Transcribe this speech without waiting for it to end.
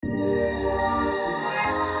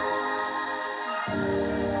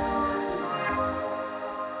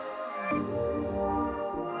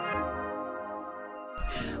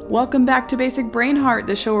Welcome back to Basic Brainheart,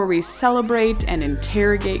 the show where we celebrate and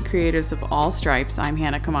interrogate creatives of all stripes. I'm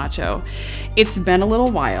Hannah Camacho. It's been a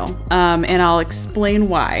little while, and I'll explain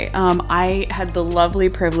why. I had the lovely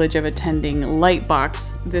privilege of attending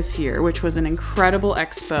Lightbox this year, which was an incredible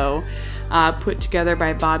expo put together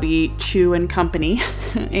by Bobby Chiu and company,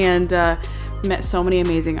 and met so many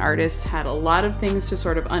amazing artists, had a lot of things to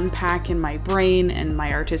sort of unpack in my brain and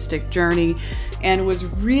my artistic journey, and was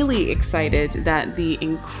really excited that the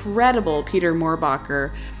incredible Peter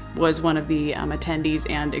Mohrbacher was one of the attendees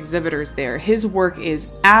and exhibitors there. His work is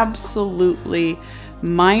absolutely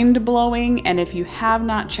mind-blowing, and if you have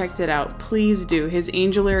not checked it out, please do. His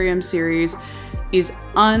Angelarium series is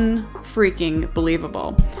unfreaking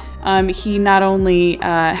believable. He not only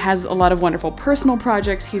has a lot of wonderful personal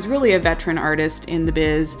projects, he's really a veteran artist in the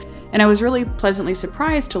biz. And I was really pleasantly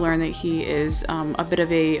surprised to learn that he is a bit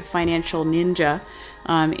of a financial ninja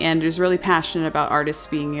and is really passionate about artists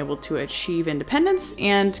being able to achieve independence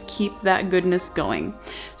and keep that goodness going.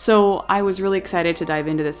 So I was really excited to dive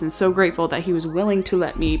into this and so grateful that he was willing to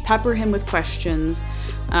let me pepper him with questions.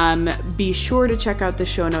 Be sure to check out the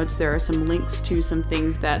show notes. There are some links to some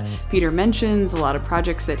things that Peter mentions, a lot of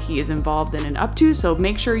projects that he is involved in and up to. So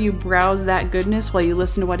make sure you browse that goodness while you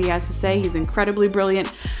listen to what he has to say. He's incredibly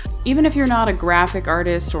brilliant. Even if you're not a graphic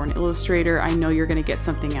artist or an illustrator, I know you're going to get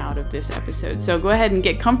something out of this episode. So go ahead and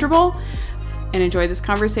get comfortable and enjoy this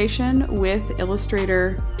conversation with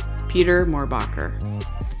illustrator Peter Mohrbacher.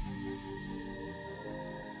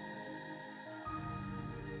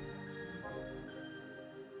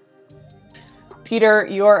 Peter,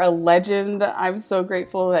 you're a legend. I'm so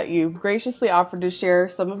grateful that you graciously offered to share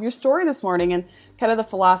some of your story this morning and kind of the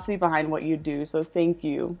philosophy behind what you do. So thank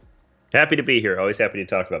you. Happy to be here. Always happy to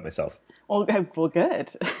talk about myself. Well, good.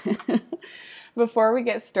 Before we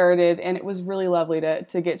get started, and it was really lovely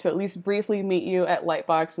to get to at least briefly meet you at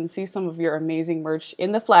Lightbox and see some of your amazing merch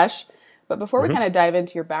in the flesh. But before we kind of dive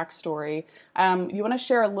into your backstory, you want to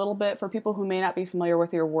share a little bit for people who may not be familiar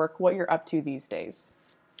with your work, what you're up to these days?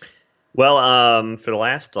 Well, for the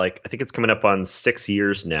last, I think it's coming up on 6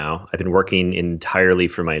 years now, I've been working entirely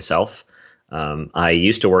for myself. I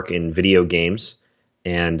used to work in video games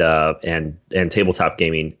and tabletop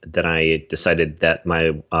gaming. Then I decided that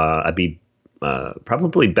I'd be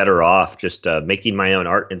probably better off just making my own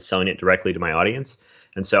art and selling it directly to my audience.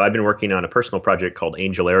 And so I've been working on a personal project called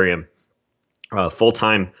Angelarium full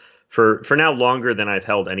time for now longer than I've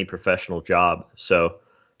held any professional job. So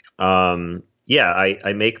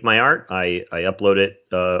I make my art. I upload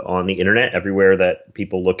it on the internet everywhere that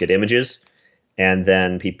people look at images, and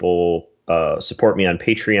then people support me on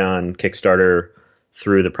Patreon, Kickstarter,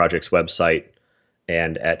 through the project's website,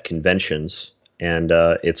 and at conventions. And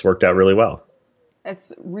it's worked out really well.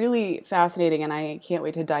 It's really fascinating, and I can't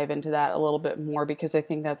wait to dive into that a little bit more because I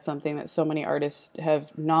think that's something that so many artists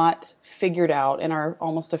have not figured out and are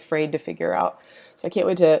almost afraid to figure out. So I can't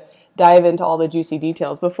wait to dive into all the juicy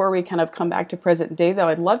details. Before we kind of come back to present day, though,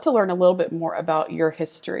 I'd love to learn a little bit more about your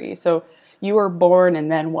history. So you were born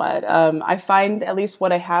and then what? I find at least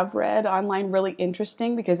what I have read online really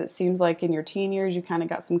interesting because it seems like in your teen years you kind of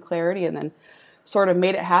got some clarity and then sort of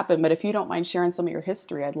made it happen. But if you don't mind sharing some of your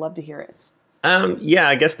history, I'd love to hear it.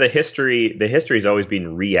 I guess the history has always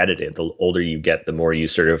been re-edited. The older you get, the more you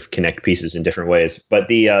sort of connect pieces in different ways. But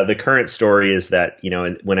the current story is that,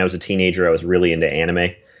 when I was a teenager, I was really into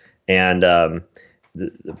anime. And there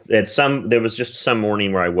was just some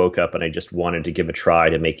morning where I woke up and I just wanted to give a try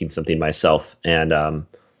to making something myself. And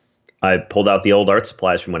I pulled out the old art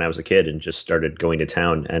supplies from when I was a kid and just started going to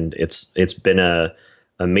town. And it's been a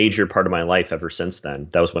major part of my life ever since then.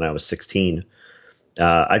 That was when I was 16.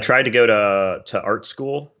 I tried to go to art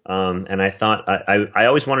school, and I thought I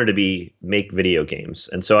always wanted to make video games.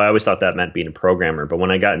 And so I always thought that meant being a programmer. But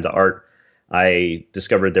when I got into art, I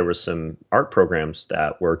discovered there was some art programs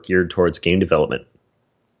that were geared towards game development.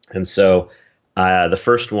 And so the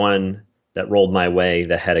first one that rolled my way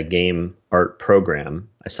that had a game art program,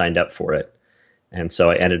 I signed up for it. And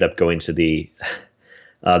so I ended up going to the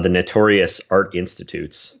notorious art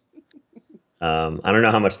institutes. I don't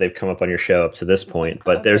know how much they've come up on your show up to this point,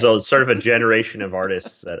 but there's a sort of a generation of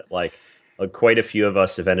artists that quite a few of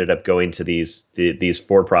us have ended up going to these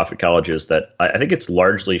for-profit colleges that I think it's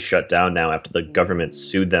largely shut down now after the government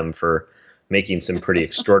sued them for making some pretty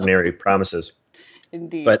extraordinary promises.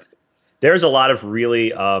 Indeed. But there's a lot of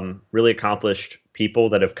really accomplished people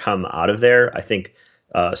that have come out of there. I think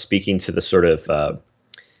speaking to the sort of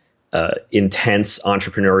intense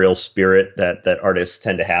entrepreneurial spirit that artists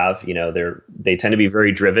tend to have, they tend to be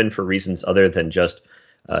very driven for reasons other than just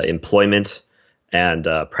employment and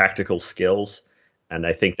practical skills. And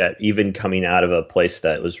I think that even coming out of a place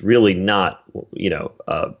that was really not,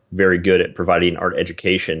 very good at providing art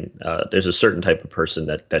education, there's a certain type of person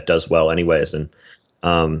that does well, anyways. And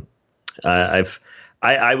um,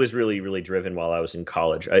 I was really really driven while I was in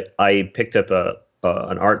college. I picked up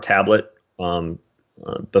an art tablet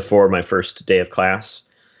before my first day of class,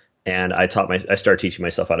 and I started teaching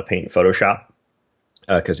myself how to paint in Photoshop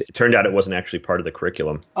because it turned out it wasn't actually part of the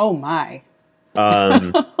curriculum. Oh my.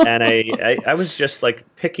 And I was just like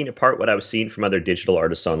picking apart what I was seeing from other digital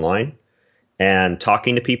artists online and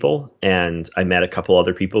talking to people. And I met a couple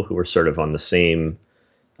other people who were sort of on the same,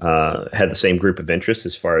 had the same group of interests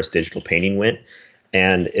as far as digital painting went.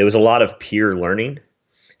 And it was a lot of peer learning.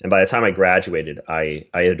 And by the time I graduated, I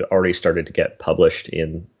had already started to get published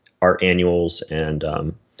in art annuals and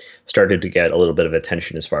started to get a little bit of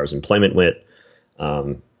attention as far as employment went.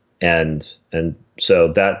 Um, and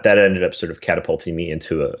so that ended up sort of catapulting me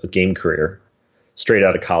into a game career straight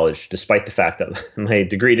out of college, despite the fact that my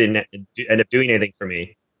degree didn't end up doing anything for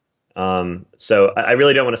me. So I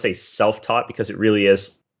really don't want to say self-taught because it really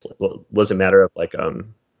was a matter of like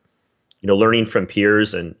learning from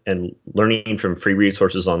peers and learning from free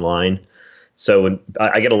resources online. So when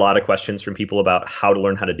I get a lot of questions from people about how to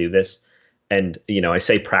learn how to do this, and I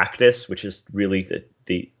say practice, which is really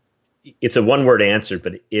the it's a one word answer,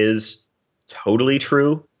 but it is totally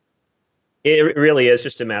true. It really is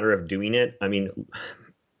just a matter of doing it. I mean,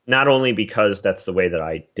 not only because that's the way that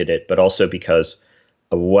I did it, but also because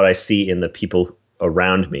of what I see in the people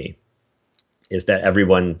around me is that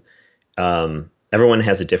everyone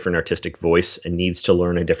has a different artistic voice and needs to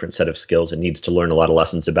learn a different set of skills and needs to learn a lot of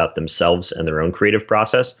lessons about themselves and their own creative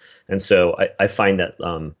process. And so I find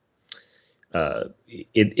that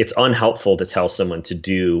it's unhelpful to tell someone to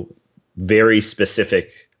do very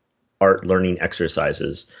specific art learning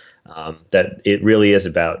exercises. That it really is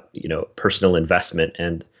about personal investment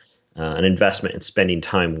and an investment in spending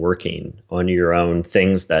time working on your own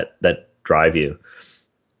things that drive you,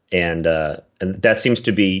 and that seems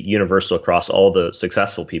to be universal across all the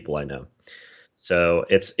successful people I know. So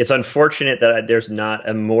it's unfortunate that there's not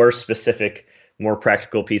a more specific, more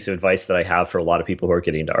practical piece of advice that I have for a lot of people who are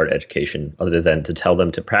getting into art education, other than to tell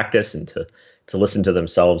them to practice and to listen to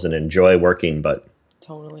themselves and enjoy working. But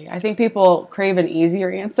totally, I think people crave an easier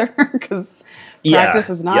answer because practice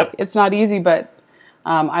is not, it's not easy, but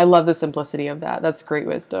I love the simplicity of that. That's great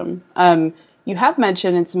wisdom. You have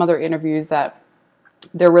mentioned in some other interviews that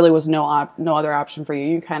there really was no other option for you.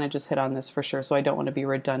 You kind of just hit on this for sure, so I don't want to be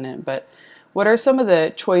redundant, but what are some of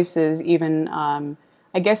the choices, even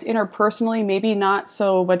I guess interpersonally, maybe not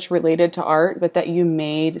so much related to art, but that you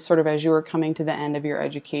made sort of as you were coming to the end of your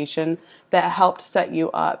education that helped set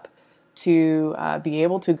you up to be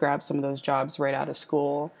able to grab some of those jobs right out of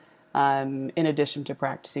school, in addition to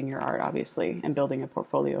practicing your art, obviously, and building a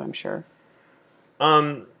portfolio, I'm sure?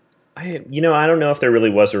 I don't know if there really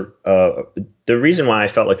was the reason why I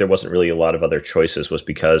felt like there wasn't really a lot of other choices was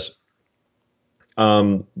because,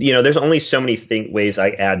 there's only so many ways I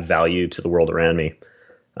add value to the world around me.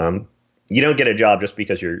 You don't get a job just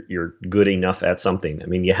because you're good enough at something. I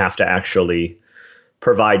mean, you have to actually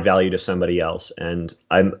provide value to somebody else. And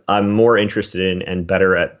I'm more interested in and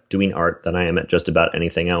better at doing art than I am at just about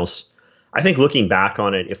anything else. I think looking back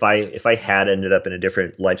on it, if I had ended up in a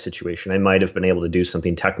different life situation, I might have been able to do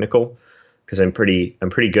something technical because I'm pretty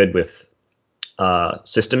good with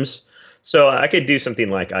systems. So I could do something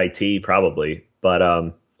like IT probably, but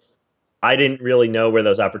I didn't really know where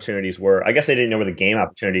those opportunities were. I guess I didn't know where the game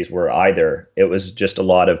opportunities were either. It was just a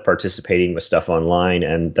lot of participating with stuff online.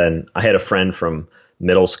 And then I had a friend from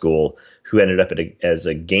middle school who ended up as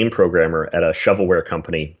a game programmer at a shovelware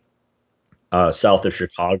company south of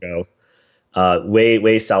Chicago,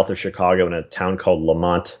 way south of Chicago in a town called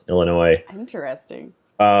Lamont, Illinois. Interesting.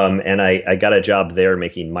 And I got a job there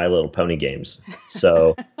making My Little Pony games.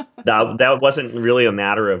 So that wasn't really a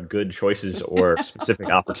matter of good choices or specific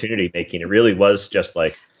opportunity making. It really was just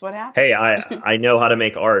like, that's what happened. Hey, I know how to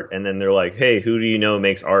make art. And then they're like, hey, who do you know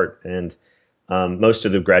makes art? And most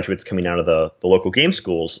of the graduates coming out of the local game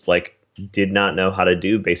schools like did not know how to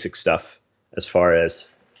do basic stuff as far as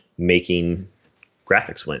making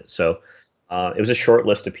graphics went. So it was a short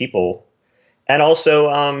list of people. And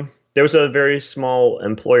also, there was a very small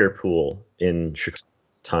employer pool in Chicago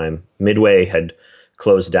at the time. Midway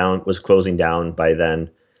was closing down by then.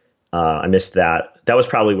 I missed that. That was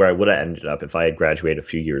probably where I would have ended up if I had graduated a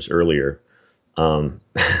few years earlier.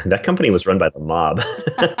 That company was run by the mob.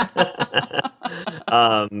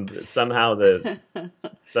 Somehow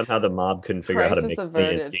the mob couldn't figure out how to make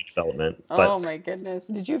game development. But oh my goodness!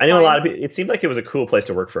 Did you? I know a lot of people. It seemed like it was a cool place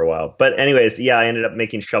to work for a while. But anyways, yeah, I ended up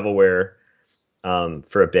making shovelware.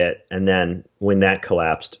 for a bit, and then when that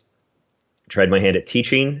collapsed, tried my hand at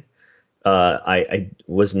teaching. I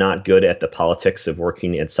was not good at the politics of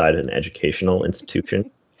working inside an educational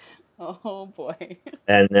institution, Oh boy.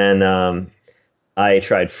 and then I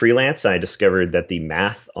tried freelance. And I discovered that the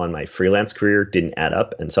math on my freelance career didn't add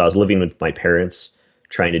up, and so I was living with my parents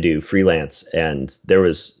trying to do freelance, and there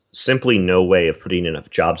was simply no way of putting enough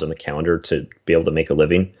jobs on the calendar to be able to make a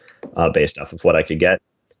living based off of what I could get.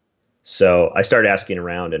 So I started asking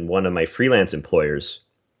around, and one of my freelance employers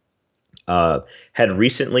had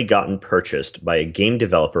recently gotten purchased by a game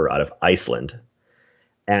developer out of Iceland,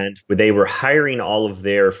 and they were hiring all of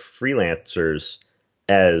their freelancers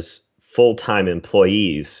as full-time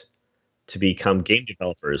employees to become game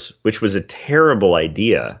developers, which was a terrible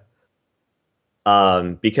idea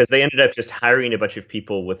because they ended up just hiring a bunch of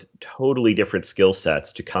people with totally different skill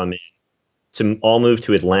sets to come in to all move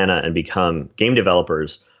to Atlanta and become game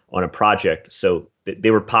developers on a project. So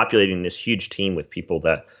they were populating this huge team with people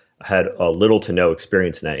that had little to no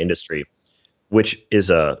experience in that industry, which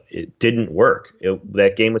it didn't work.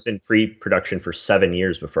 That game was in pre-production for 7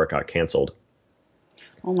 years before it got canceled.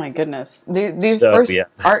 Oh my goodness. These So first yeah,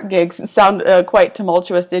 art gigs sound quite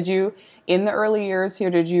tumultuous. Did you, in the early years here,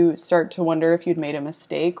 did you start to wonder if you'd made a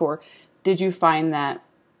mistake, or did you find that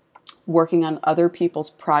working on other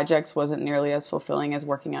people's projects wasn't nearly as fulfilling as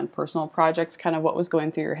working on personal projects? Kind of what was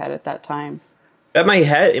going through your head at that time? in my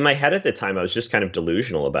head at the time, I was just kind of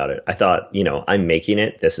delusional about it. I thought, I'm making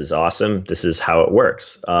it. This is awesome. This is how it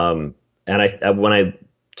works. And when I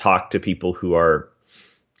talk to people who are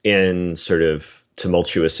in sort of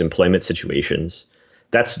tumultuous employment situations,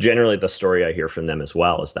 that's generally the story I hear from them as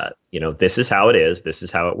well, is that, this is how it is. This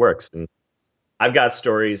is how it works. And I've got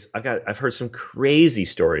stories. I've heard some crazy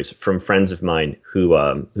stories from friends of mine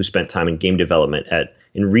who spent time in game development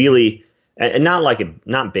in really, and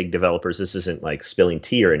not big developers. This isn't like spilling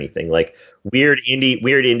tea or anything. Like weird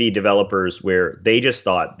indie developers where they just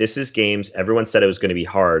thought, this is games. Everyone said it was going to be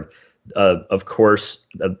hard. Of course,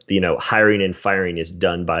 hiring and firing is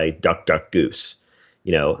done by Duck Duck Goose.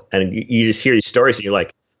 And you just hear these stories and you're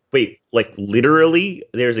like, wait, like literally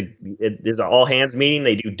there's an all hands meeting.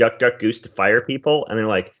 They do Duck Duck Goose to fire people. And they're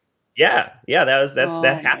like, yeah, that Oh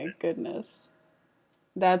happened. my goodness.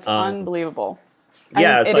 That's Um, unbelievable. I mean,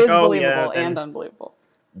 yeah, it's it like, is oh yeah. believable and Then unbelievable.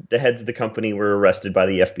 the heads of the company were arrested by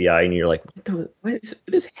the FBI, and you're like, what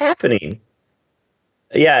is happening?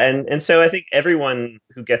 Yeah, and so I think everyone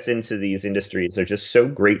who gets into these industries are just so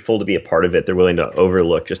grateful to be a part of it. They're willing to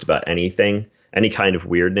overlook just about anything, any kind of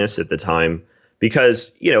weirdness at the time,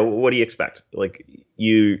 because what do you expect? Like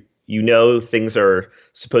things are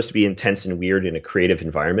supposed to be intense and weird in a creative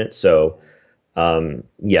environment. So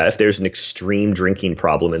yeah, if there's an extreme drinking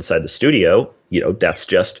problem inside the studio, that's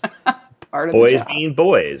just Part of the boys job. being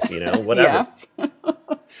boys, whatever. Yeah.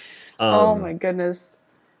 Oh Um, my goodness.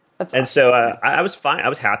 That's And so I was fine. I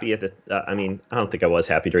was happy at the. I mean, I don't think I was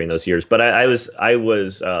happy during those years, but I was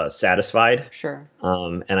satisfied, sure.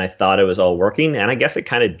 and I thought it was all working, and I guess it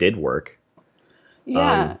kind of did work.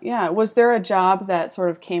 Yeah, Um, yeah. Was there a job that sort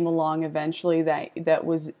of came along eventually that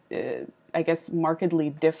was, I guess, markedly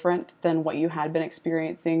different than what you had been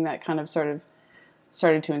experiencing, that kind of sort of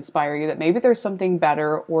started to inspire you that maybe there's something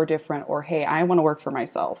better or different, or hey, I want to work for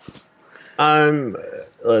myself? um,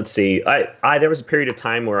 let's see. I there was a period of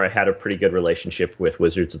time where I had a pretty good relationship with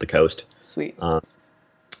Wizards of the Coast, Sweet.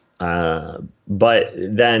 but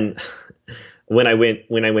then when I went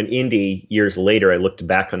indie years later, I looked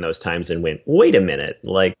back on those times and went, wait a minute,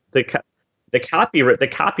 like the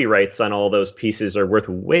copyrights on all those pieces are worth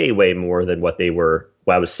way more than what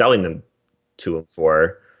I was selling them to them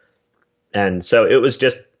for. And so it was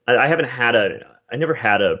just I never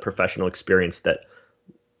had a professional experience that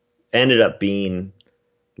ended up being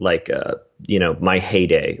like my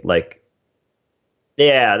heyday. Like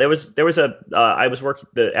yeah, there was I was working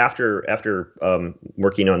after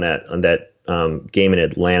working on that game in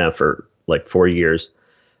Atlanta for like 4 years.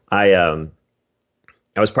 I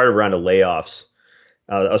I was part of a round of layoffs.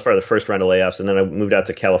 I was part of the first round of layoffs, and then I moved out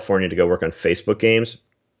to California to go work on Facebook games.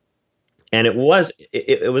 And it was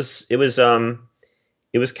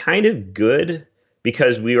kind of good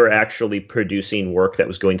because we were actually producing work that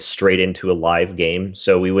was going straight into a live game.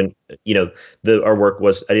 So we wouldn't, our work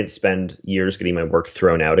was, I didn't spend years getting my work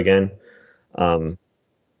thrown out again. Um,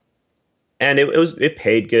 and it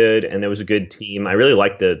paid good, and there was a good team. I really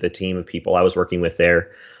liked the team of people I was working with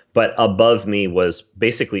there. But above me was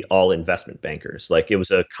basically all investment bankers. Like it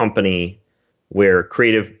was a company where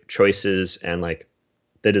creative choices and like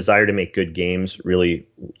the desire to make good games really,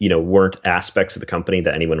 weren't aspects of the company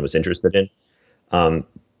that anyone was interested in.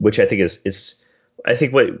 Which I think is I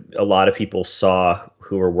think what a lot of people saw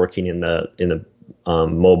who were working in the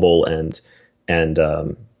mobile and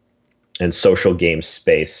and social game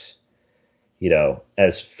space,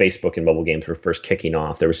 as Facebook and mobile games were first kicking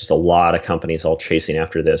off, there was just a lot of companies all chasing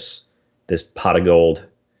after this pot of gold,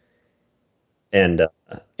 and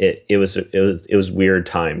it was weird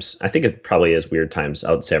times. I think it probably is weird times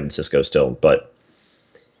out in San Francisco still, but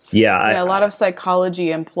yeah, Yeah, a lot of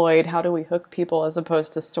psychology employed. How do we hook people as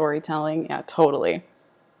opposed to storytelling? Yeah, totally.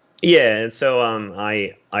 yeah, and so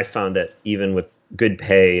I found that even with good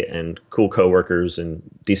pay and cool coworkers and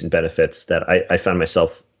decent benefits, that I found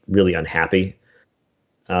myself really unhappy.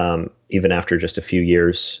 Even after just a few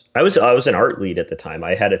years, I was an art lead at the time.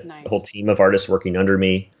 I had a whole Nice. team of artists working under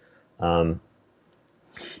me. Um,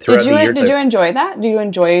 Did Throughout the you years, did you enjoy that? Do you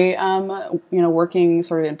enjoy working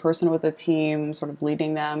sort of in person with a team, sort of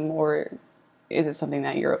leading them, or is it something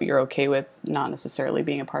that you're okay with not necessarily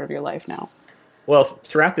being a part of your life now? well,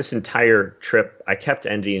 throughout this entire trip, I kept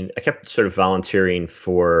sort of volunteering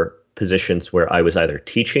for positions where I was either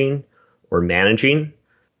teaching or managing,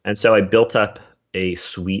 and so I built up a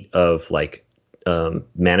suite of like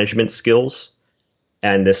management skills,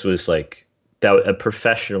 and this was like that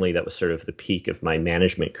professionally, that was sort of the peak of my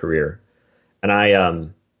management career. And I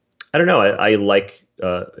don't know, I like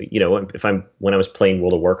if I'm when I was playing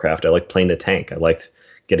World of Warcraft, I liked playing the tank. I liked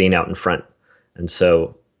getting out in front, and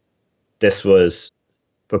so this was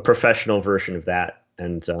a professional version of that.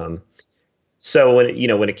 And so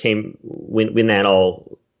when it came when that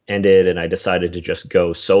all ended and I decided to just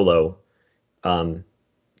go solo, um,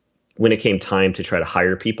 when it came time to try to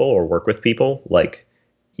hire people or work with people, like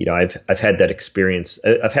I've had that experience.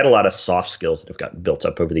 I've had a lot of soft skills that have gotten built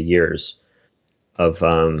up over the years of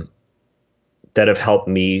that have helped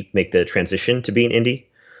me make the transition to being indie.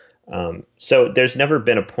 So there's never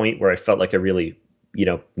been a point where I felt like I really,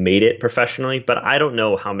 made it professionally, but I don't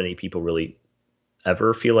know how many people really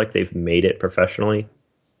ever feel like they've made it professionally.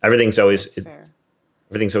 Everything's always That's fair.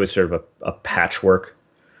 everything's always sort of a patchwork.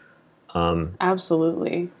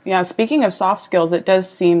 Absolutely. Yeah, speaking of soft skills, it does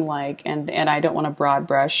seem like, and I don't want to broad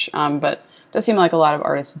brush, but it does seem like a lot of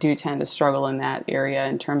artists do tend to struggle in that area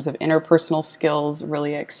in terms of interpersonal skills,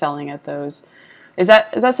 really excelling at those. Is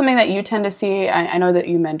that something that you tend to see? I know that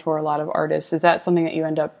you mentor a lot of artists. Is that something that you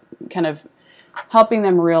end up kind of helping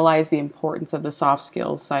them realize the importance of the soft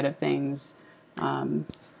skills side of things?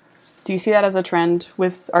 Do you see that as a trend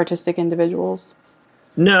with artistic individuals?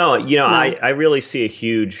 No, No. I really see a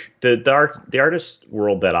huge the artist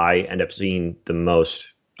world that I end up seeing the most.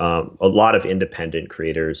 A lot of independent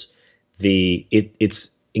creators. It's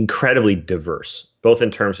incredibly diverse, both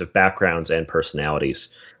in terms of backgrounds and personalities.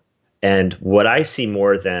 And what I see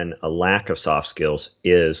more than a lack of soft skills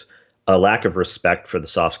is a lack of respect for the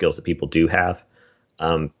soft skills that people do have.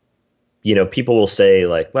 Um, People will say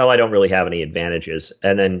like, "Well, I don't really have any advantages,"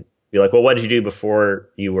 and then be like, "Well, what did you do before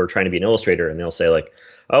you were trying to be an illustrator?" And they'll say like,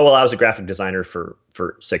 "Oh, well, I was a graphic designer for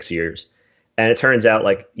 6 years." And it turns out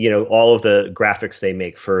like, all of the graphics they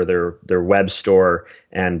make for their web store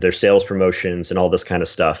and their sales promotions and all this kind of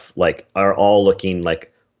stuff like are all looking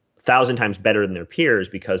like 1,000 times better than their peers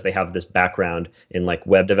because they have this background in like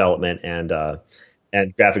web development and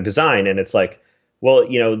graphic design. And it's like, well,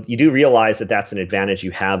 you do realize that that's an advantage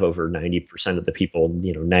you have over 90% of the people,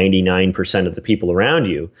 99% of the people around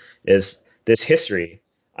you is this history.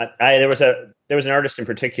 There was an artist in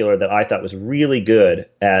particular that I thought was really good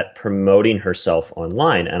at promoting herself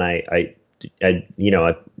online, and I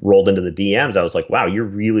rolled into the DMs. I was like, "Wow, you're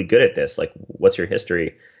really good at this. Like, what's your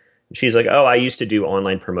history?" And she's like, "Oh, I used to do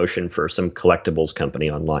online promotion for some collectibles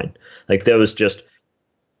company online." Like, there was just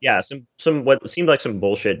yeah, some what seemed like some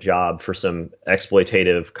bullshit job for some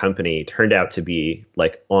exploitative company turned out to be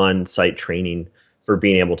like on-site training for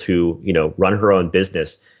being able to, run her own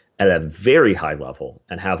business at a very high level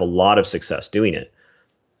and have a lot of success doing it.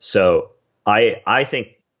 So I think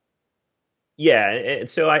yeah, and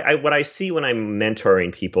so I what I see when I'm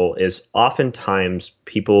mentoring people is oftentimes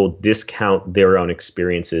people discount their own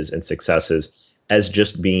experiences and successes as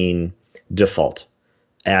just being default,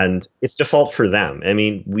 and it's default for them. I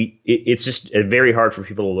mean, it's just very hard for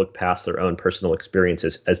people to look past their own personal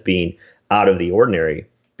experiences as being out of the ordinary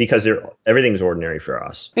because everything's ordinary for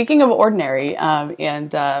us. Speaking of ordinary,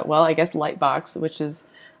 and well, I guess Lightbox, which is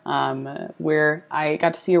where I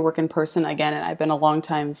got to see your work in person again, and I've been a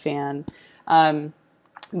longtime fan. Um,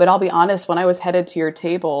 but I'll be honest, when I was headed to your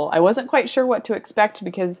table, I wasn't quite sure what to expect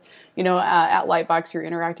because, at Lightbox, you're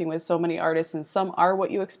interacting with so many artists, and some are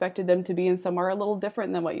what you expected them to be, and some are a little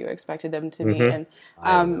different than what you expected them to be. Hmm. And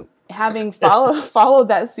I know. having followed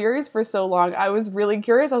that series for so long, I was really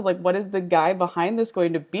curious. I was like, what is the guy behind this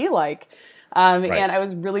going to be like? Right. And I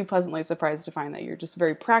was really pleasantly surprised to find that you're just a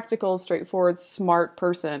very practical, straightforward, smart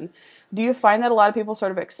person. Do you find that a lot of people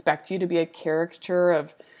sort of expect you to be a caricature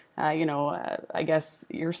of, I guess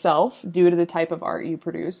yourself due to the type of art you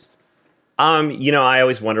produce? I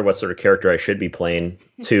always wonder what sort of character I should be playing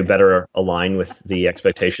to better align with the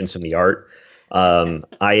expectations from the art.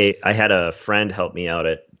 I had a friend help me out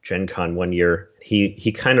at Gen Con one year.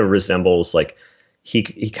 He kind of resembles like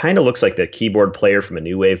he kind of looks like the keyboard player from a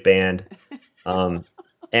new wave band.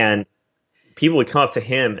 And people would come up to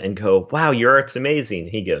him and go, "Wow, your art's amazing."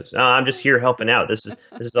 He goes, "Oh, I'm just here helping out. This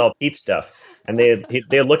is all Pete stuff." And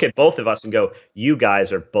they look at both of us and go, "You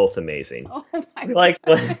guys are both amazing." Oh my We're like,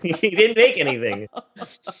 well, God. he didn't make anything.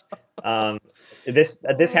 Um,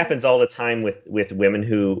 this happens all the time with women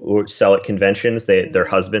who sell at conventions. Their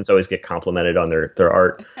husbands always get complimented on their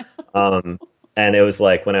art. And it was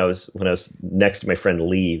like when I was next to my friend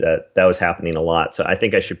Lee that was happening a lot. So I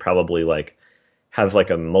think I should probably like have like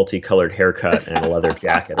a multicolored haircut and a leather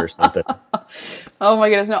jacket or something. Oh my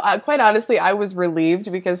goodness. No, quite honestly, I was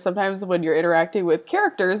relieved because sometimes when you're interacting with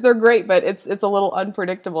characters, they're great, but it's a little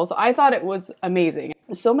unpredictable. So I thought it was amazing.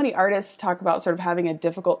 So many artists talk about sort of having a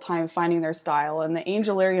difficult time finding their style, and the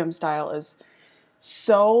Angelarium style is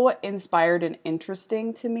so inspired and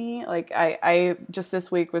interesting to me. Like I just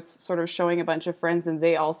this week was sort of showing a bunch of friends, and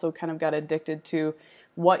they also kind of got addicted to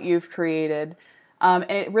what you've created.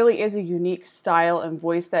 And it really is a unique style and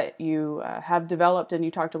voice that you have developed. And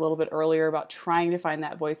you talked a little bit earlier about trying to find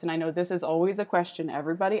that voice. And I know this is always a question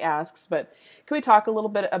everybody asks, but can we talk a little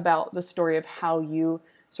bit about the story of how you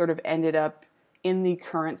sort of ended up in the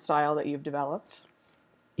current style that you've developed?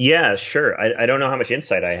 Yeah, sure. I don't know how much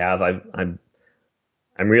insight I have. I'm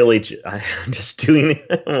really I'm just doing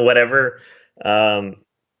whatever. Um,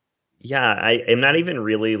 yeah, I am not even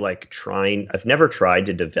really like trying. I've never tried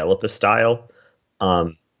to develop a style.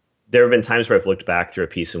 Um, there have been times where I've looked back through a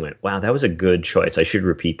piece and went, "Wow, that was a good choice. I should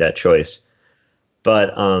repeat that choice."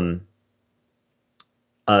 But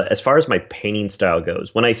as far as my painting style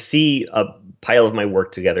goes, when I see a pile of my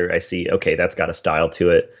work together, I see, okay, that's got a style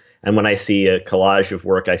to it. And when I see a collage of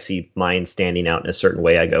work, I see mine standing out in a certain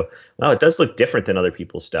way. I go, "Well, it does look different than other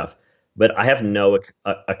people's stuff," but I have no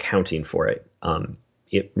accounting for it.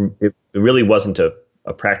 It really wasn't a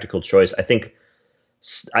practical choice. I think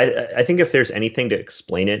if there's anything to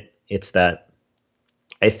explain it, it's that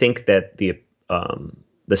I think that the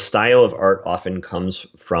style of art often comes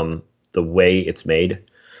from the way it's made,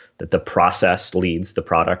 that the process leads the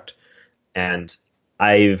product. And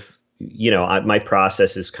my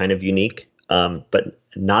process is kind of unique, but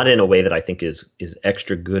not in a way that I think is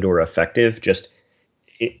extra good or effective.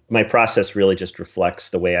 My process really just reflects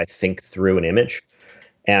the way I think through an image,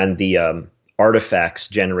 and the artifacts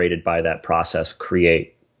generated by that process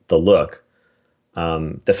create the look.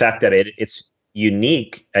 The fact that it's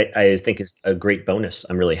unique, I think, is a great bonus.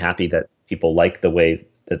 I'm really happy that people like the way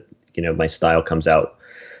that my style comes out,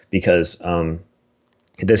 because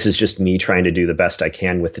this is just me trying to do the best I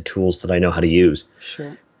can with the tools that I know how to use.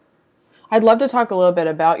 Sure. I'd love to talk a little bit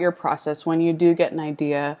about your process when you do get an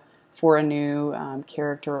idea for a new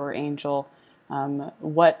character or angel.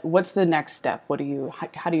 What's the next step? How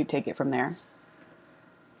do you take it from there?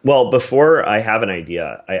 Well, before I have an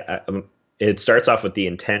idea, it starts off with the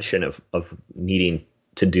intention of needing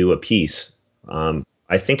to do a piece.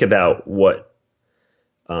 I think about with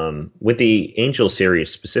the Angel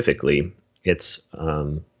series specifically, it's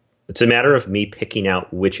a matter of me picking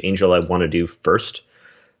out which angel I want to do first.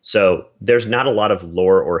 So there's not a lot of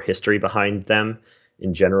lore or history behind them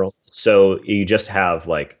in general. So you just have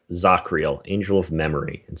like Zachriel, Angel of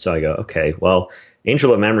Memory. And so I go, okay, well,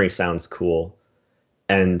 Angel of Memory sounds cool.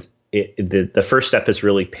 And the first step is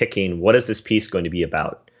really picking, what is this piece going to be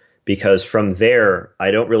about? Because from there, I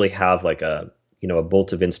don't really have like a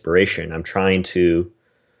bolt of inspiration. I'm trying to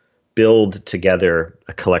build together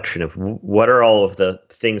a collection of what are all of the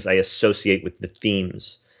things I associate with the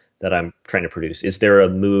themes that I'm trying to produce. Is there a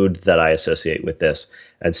mood that I associate with this?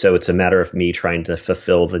 And so it's a matter of me trying to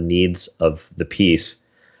fulfill the needs of the piece,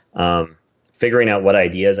 figuring out what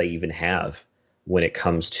ideas I even have when it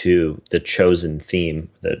comes to the chosen theme,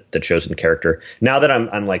 the chosen character. Now that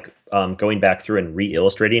I'm like going back through and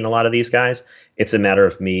re-illustrating a lot of these guys, it's a matter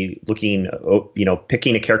of me looking,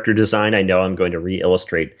 picking a character design I know I'm going to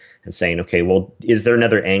re-illustrate and saying, okay, well, is there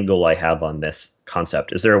another angle I have on this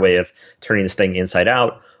concept? Is there a way of turning this thing inside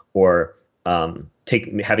out, or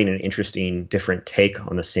having an interesting, different take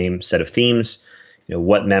on the same set of themes?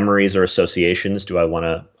 What memories or associations do I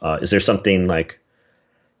want to? Is there something like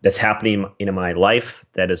that's happening in my life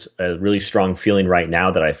that is a really strong feeling right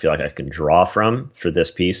now that I feel like I can draw from for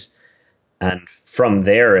this piece? And from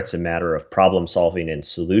there, it's a matter of problem solving and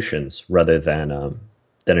solutions rather than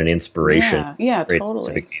an inspiration Yeah, to create totally.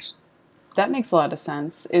 specific piece. That makes a lot of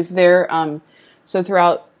sense. Is there so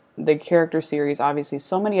throughout the character series, obviously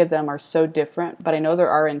so many of them are so different, but I know there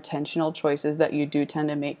are intentional choices that you do tend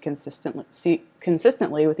to make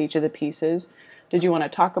consistently with each of the pieces. Did you want to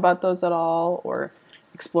talk about those at all or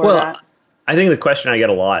explore Well, that? I think the question I get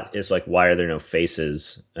a lot is like, why are there no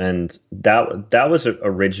faces? And that was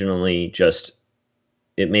originally just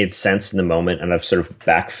it made sense in the moment, and I've sort of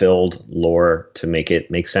backfilled lore to make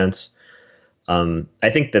it make sense. I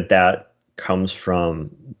think that comes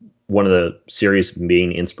from one of the series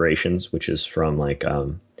being inspirations, which is from like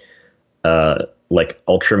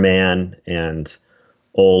Ultraman and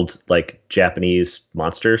old like Japanese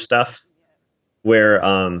monster stuff, where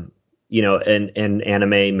an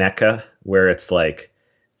anime mecha where it's like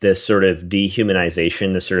this sort of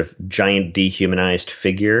dehumanization, this sort of giant dehumanized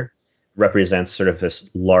figure represents sort of this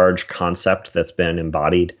large concept that's been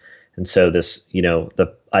embodied. And so this,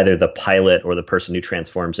 the either the pilot or the person who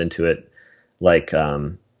transforms into it, like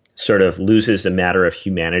sort of loses a matter of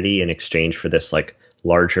humanity in exchange for this like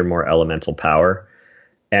larger, more elemental power.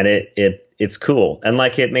 And it's cool. And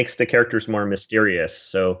like it makes the characters more mysterious.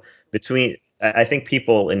 So between I think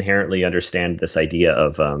people inherently understand this idea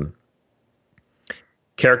of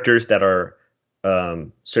characters that are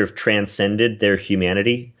sort of transcended their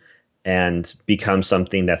humanity and become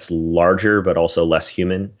something that's larger but also less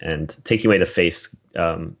human. And taking away the face,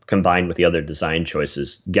 combined with the other design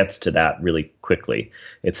choices, gets to that really quickly.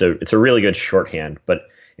 It's a really good shorthand, but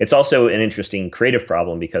it's also an interesting creative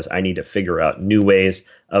problem because I need to figure out new ways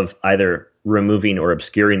of either removing or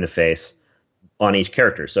obscuring the face on each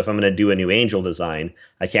character. So if I'm going to do a new angel design,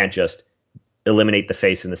 I can't just eliminate the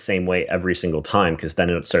face in the same way every single time because then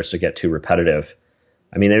it starts to get too repetitive.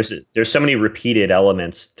 I mean, there's so many repeated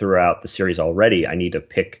elements throughout the series already. I need to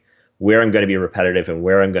pick where I'm going to be repetitive and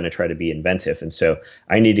where I'm going to try to be inventive. And so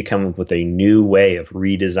I need to come up with a new way of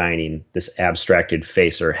redesigning this abstracted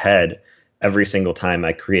face or head every single time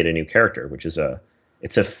I create a new character, which is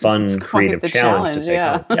it's a fun It's quite creative the challenge to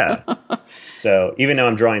challenge, take yeah. on. Yeah. So even though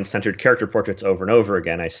I'm drawing centered character portraits over and over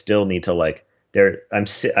again, I still need to like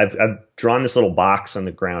I've drawn this little box on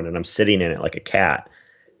the ground and I'm sitting in it like a cat.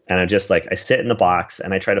 And I just like I sit in the box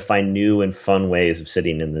and I try to find new and fun ways of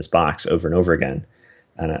sitting in this box over and over again.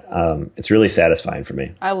 And it's really satisfying for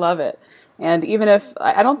me. I love it. And even if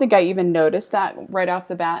I don't think I even noticed that right off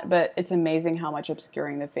the bat, but it's amazing how much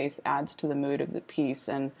obscuring the face adds to the mood of the piece.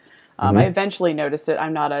 And I Hmm. eventually noticed it.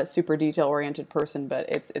 I'm not a super detail oriented person, but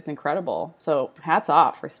it's incredible. So hats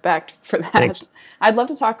off, respect for that. Thanks. I'd love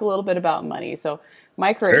to talk a little bit about money. So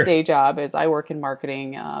my current Sure. day job is I work in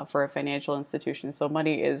marketing for a financial institution. So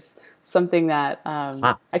money is something that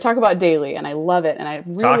Ah, I talk about daily, and I love it. And I talk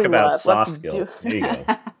really about love. soft Let's do. skills. There you go.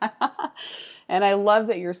 And I love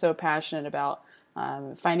that you're so passionate about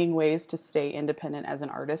finding ways to stay independent as an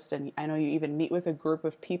artist. And I know you even meet with a group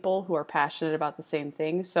of people who are passionate about the same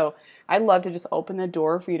things. So I'd love to just open the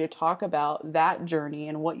door for you to talk about that journey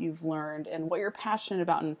and what you've learned and what you're passionate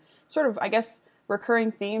about and sort of, I guess,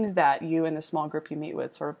 recurring themes that you and the small group you meet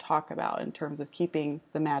with sort of talk about in terms of keeping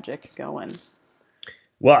the magic going.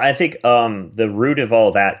 Well, I think the root of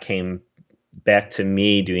all that came back to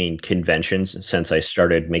me doing conventions since I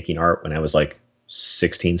started making art when I was like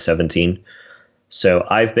 16, 17. So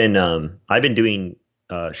I've been doing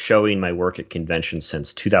showing my work at conventions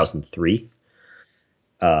since 2003.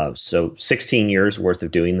 So 16 years worth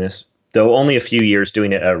of doing this, though only a few years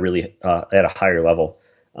doing it at at a higher level.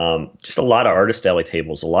 Just a lot of artist alley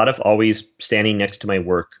tables, a lot of always standing next to my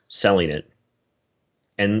work, selling it,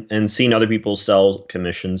 and seeing other people sell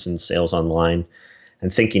commissions and sales online,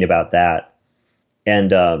 and thinking about that.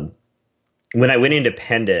 And when I went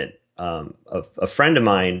independent, a friend of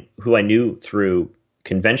mine who I knew through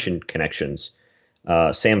convention connections,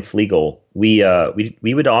 Sam Flegel, we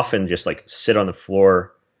would often just like sit on the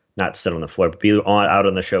floor, not sit on the floor, but out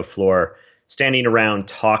on the show floor, standing around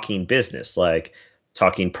talking business, like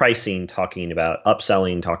talking pricing, talking about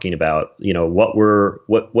upselling, talking about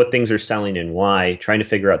what things are selling and why, trying to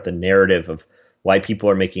figure out the narrative of why people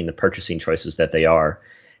are making the purchasing choices that they are.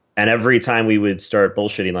 And every time we would start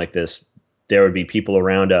bullshitting like this, there would be people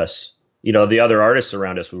around us, the other artists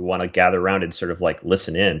around us would want to gather around and sort of like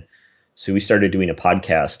listen in. So we started doing a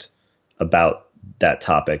podcast about that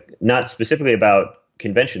topic, not specifically about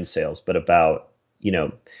convention sales, but about,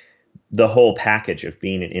 the whole package of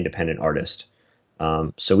being an independent artist.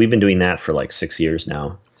 So we've been doing that for like 6 years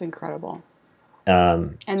now. It's incredible.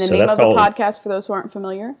 And the So name that's of the called podcast, for those who aren't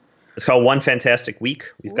familiar? One Fantastic Week.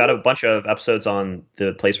 We've got a Ooh. bunch of episodes on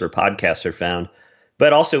the place where podcasts are found.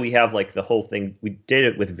 But also we have like the whole thing. We did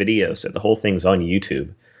it with video, so the whole thing's on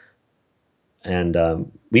YouTube. And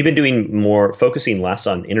we've been doing more, focusing less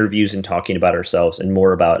on interviews and talking about ourselves, and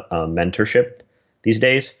more about mentorship these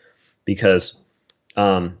days, because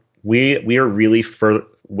we are really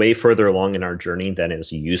way further along in our journey than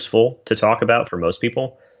is useful to talk about for most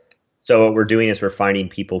people. So what we're doing is we're finding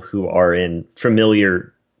people who are in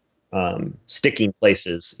familiar sticking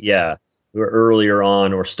places, yeah, who are earlier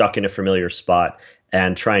on or stuck in a familiar spot,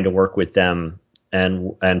 and trying to work with them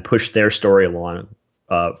and push their story along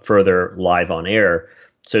further live on air.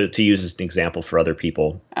 So to use as an example for other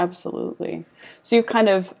people. Absolutely. So you kind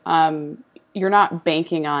of, you're not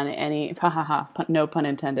banking on any, no pun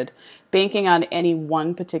intended, banking on any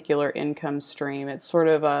one particular income stream. It's sort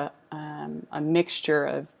of a mixture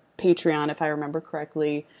of Patreon, if I remember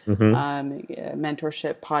correctly,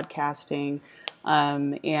 mentorship, podcasting,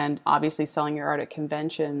 and obviously selling your art at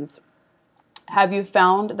conventions. Have you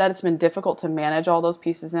found that it's been difficult to manage all those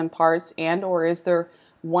pieces and parts, and or is there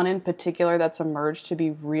one in particular that's emerged to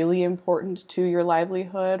be really important to your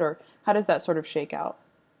livelihood, or how does that sort of shake out?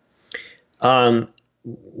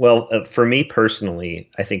 Well, for me personally,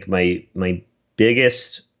 I think my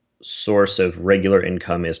biggest source of regular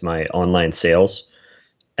income is my online sales.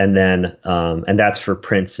 And then, and that's for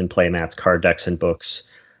prints and playmats, card decks and books.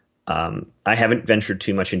 I haven't ventured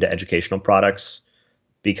too much into educational products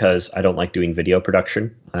because I don't like doing video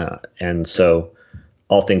production. And so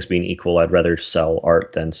all things being equal, I'd rather sell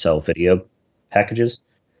art than sell video packages.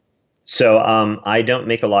 So I don't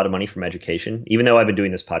make a lot of money from education, even though I've been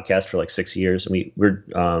doing this podcast for like 6 years. And we're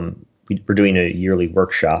doing a yearly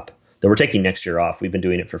workshop that we're taking next year off. We've been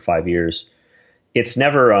doing it for 5 years. It's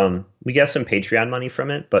never, we get some Patreon money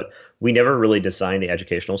from it, but we never really designed the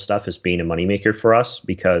educational stuff as being a moneymaker for us,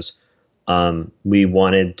 because we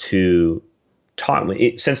wanted to talk,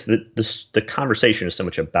 since the conversation is so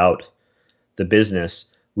much about the business,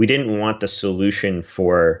 we didn't want the solution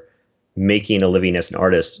for making a living as an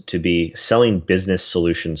artist to be selling business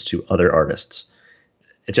solutions to other artists.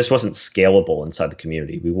 It just wasn't scalable inside the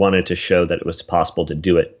community. We wanted to show that it was possible to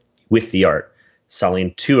do it with the art,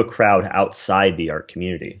 selling to a crowd outside the art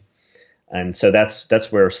community. And so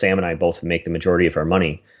that's where Sam and I both make the majority of our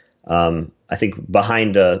money. I think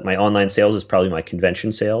behind my online sales is probably my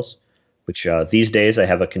convention sales, which these days I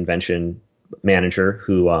have a convention manager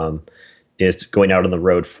who is going out on the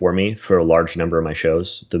road for me for a large number of my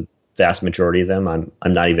shows. The vast majority of them I'm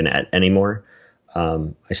not even at anymore.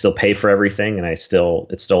 I still pay for everything, and it's still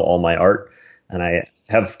all my art, and I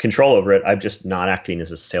have control over it. I'm just not acting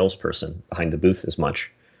as a salesperson behind the booth as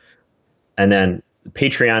much. And then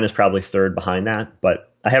Patreon is probably third behind that,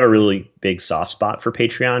 but I have a really big soft spot for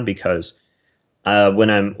Patreon because when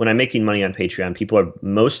I'm making money on Patreon, people are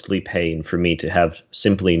mostly paying for me to have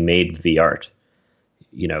simply made the art,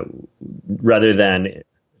 rather than,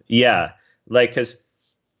 because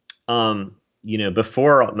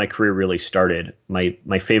before my career really started,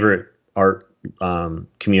 my favorite art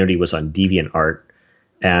community was on DeviantArt.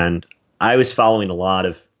 And I was following a lot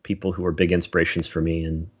of people who were big inspirations for me.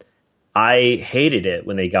 And I hated it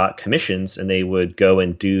when they got commissions and they would go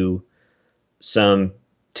and do some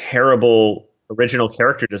terrible original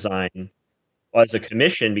character design as a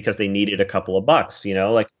commission because they needed a couple of bucks,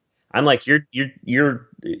 I'm like, you're,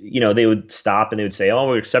 they would stop and they would say,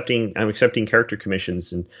 oh, I'm accepting character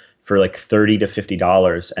commissions and for like $30 to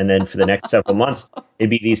 $50. And then for the next several months,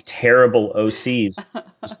 it'd be these terrible OCs,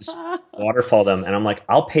 just to waterfall them. And I'm like,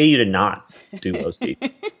 I'll pay you to not do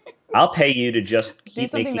OCs. I'll pay you to just keep do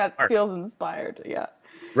something that art. Feels inspired. Yeah.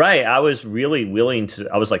 Right. I was really willing to,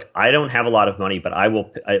 I was like, I don't have a lot of money, but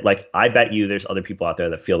I bet you there's other people out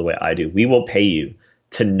there that feel the way I do. We will pay you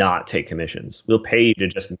to not take commissions. We'll pay you to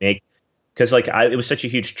just make, because it was such a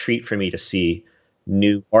huge treat for me to see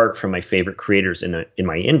new art from my favorite creators in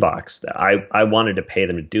my inbox that I wanted to pay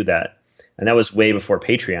them to do that. And that was way before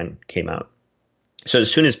Patreon came out. So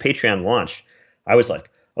as soon as Patreon launched, I was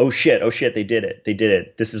like, oh shit, they did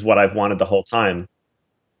it. This is what I've wanted the whole time.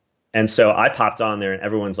 And so I popped on there and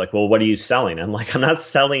everyone's like, well, what are you selling? I'm like, I'm not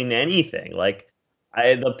selling anything.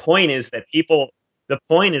 The point is that people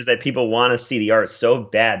want to see the art so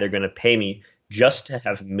bad they're going to pay me just to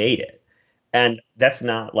have made it. And that's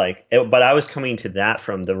not but I was coming to that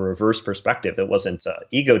from the reverse perspective. It wasn't an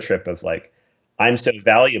ego trip of I'm so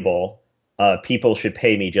valuable, people should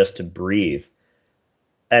pay me just to breathe.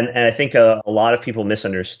 And I think a lot of people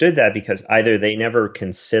misunderstood that because either they never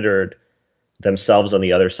considered themselves on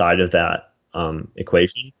the other side of that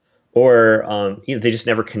equation, or they just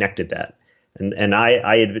never connected that. And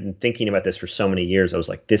I had been thinking about this for so many years. I was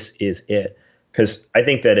like, this is it. Because I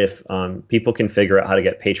think that if people can figure out how to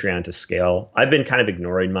get Patreon to scale, I've been kind of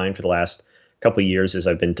ignoring mine for the last couple of years as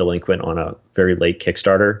I've been delinquent on a very late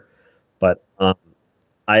Kickstarter. But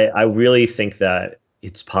I really think that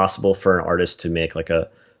it's possible for an artist to make like a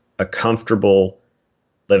comfortable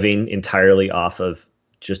living entirely off of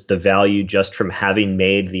just the value just from having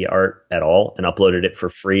made the art at all and uploaded it for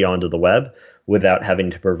free onto the web without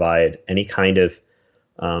having to provide any kind of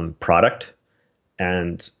product.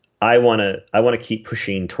 And I want to keep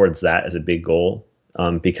pushing towards that as a big goal,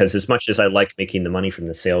 because as much as I like making the money from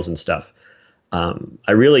the sales and stuff,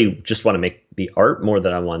 I really just want to make the art more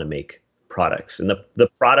than I want to make products. And the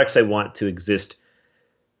products I want to exist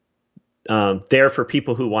there for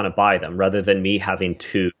people who want to buy them rather than me having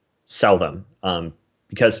to sell them.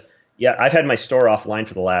 Because yeah, I've had my store offline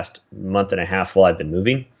for the last month and a half while I've been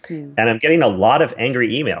moving, and I'm getting a lot of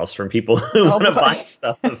angry emails from people who want to buy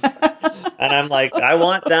stuff. And I'm like, I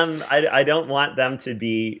want them. I don't want them to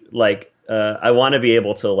be like. I want to be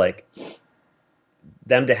able to like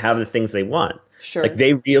them to have the things they want. Sure. Like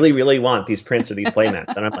they really, really want these prints or these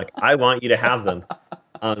playmats, and I'm like, I want you to have them.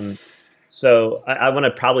 So I want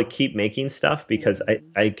to probably keep making stuff because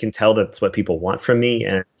I can tell that's what people want from me,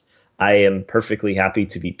 and I am perfectly happy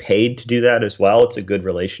to be paid to do that as well. It's a good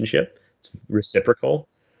relationship. It's reciprocal.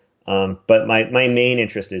 But my main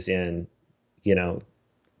interest is in,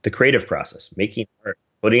 the creative process, making art,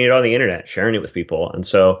 putting it on the internet, sharing it with people. And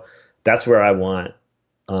so that's where I want,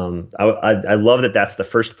 I love that that's the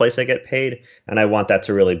first place I get paid. And I want that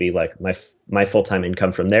to really be like my full-time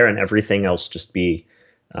income from there, and everything else just be,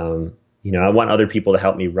 I want other people to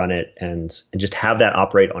help me run it and just have that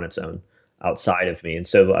operate on its own outside of me. And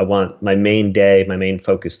so I want my main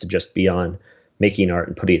focus to just be on making art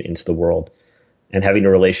and putting it into the world and having a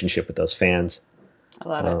relationship with those fans. I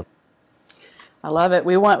love it. I love it.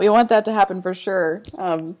 We want that to happen for sure.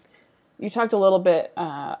 You talked a little bit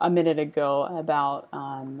a minute ago about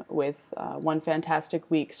with One Fantastic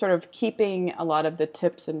Week, sort of keeping a lot of the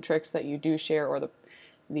tips and tricks that you do share, or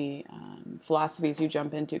the philosophies you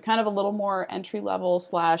jump into, kind of a little more entry level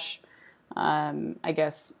slash, I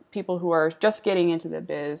guess, people who are just getting into the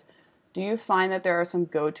biz. Do you find that there are some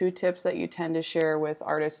go-to tips that you tend to share with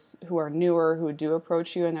artists who are newer, who do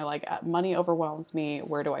approach you and they're like, money overwhelms me,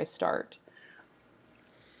 where do I start?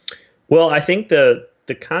 Well, I think the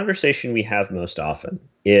conversation we have most often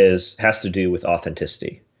has to do with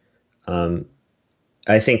authenticity.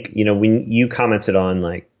 I think, when you commented on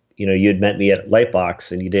like, you had met me at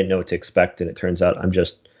Lightbox and you didn't know what to expect, and it turns out I'm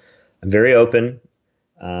very open,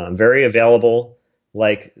 I'm very available.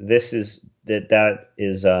 Like that's the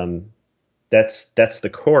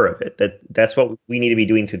core of it. That's what we need to be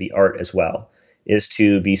doing through the art as well, is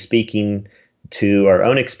to be speaking to our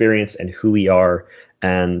own experience and who we are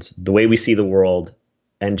and the way we see the world,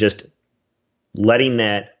 and just letting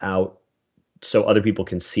that out so other people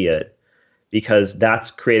can see it, because that's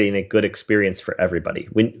creating a good experience for everybody.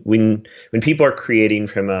 When people are creating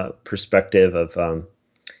from a perspective of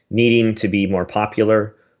needing to be more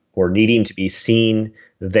popular or needing to be seen,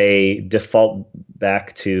 they default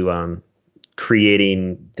back to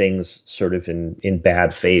creating things sort of in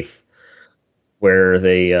bad faith, where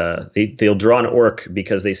they'll draw an orc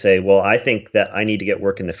because they say, well, I think that I need to get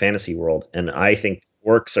work in the fantasy world, and I think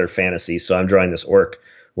orcs are fantasy, so I'm drawing this orc.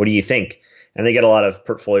 What do you think? And they get a lot of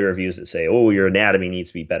portfolio reviews that say, oh, your anatomy needs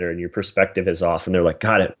to be better and your perspective is off. And they're like,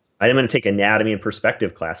 got it. I'm going to take anatomy and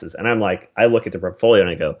perspective classes. And I'm like, I look at the portfolio and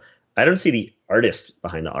I go, I don't see the artist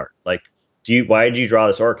behind the art. Like, why did you draw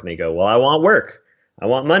this orc? And they go, well, I want work. I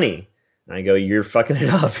want money. And I go, you're fucking it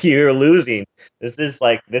up. You're losing. This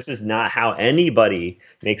is not how anybody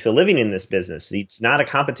makes a living in this business. It's not a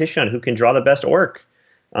competition on who can draw the best orc.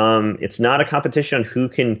 It's not a competition on who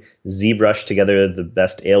can ZBrush together the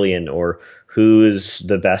best alien, or who's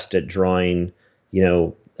the best at drawing,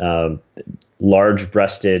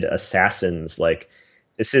 large-breasted assassins. Like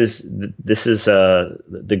this is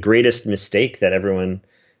the greatest mistake that everyone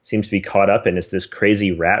seems to be caught up in, is this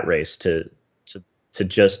crazy rat race to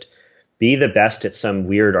just be the best at some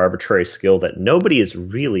weird arbitrary skill that nobody is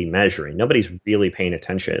really measuring. Nobody's really paying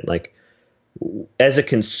attention. Like, as a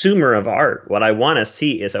consumer of art, what I want to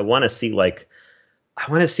see is I want to see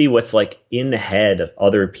what's like in the head of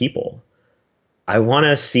other people. I want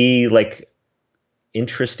to see like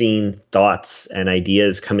interesting thoughts and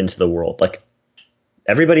ideas come into the world. Like,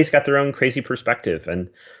 everybody's got their own crazy perspective, and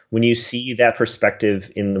when you see that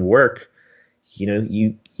perspective in the work,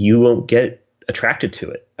 you won't get attracted to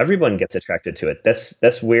it. Everyone gets attracted to it.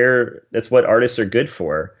 That's what artists are good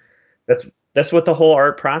for. That's what the whole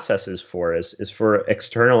art process is for, is for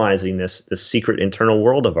externalizing this secret internal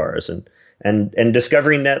world of ours, and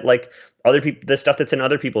discovering that like other people, the stuff that's in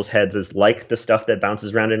other people's heads is like the stuff that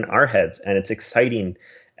bounces around in our heads, and it's exciting,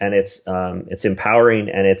 and it's empowering,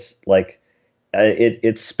 and it's like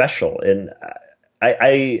it's special. And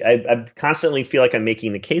I constantly feel like I'm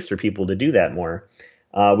making the case for people to do that more,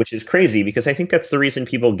 which is crazy because I think that's the reason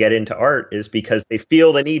people get into art is because they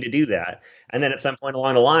feel the need to do that. And then at some point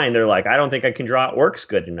along the line, they're like, I don't think I can draw orcs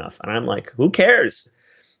good enough. And I'm like, who cares?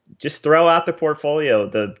 Just throw out the portfolio,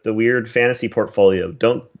 the weird fantasy portfolio.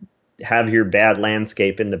 Don't have your bad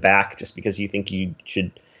landscape in the back just because you think you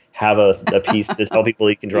should have a piece to tell people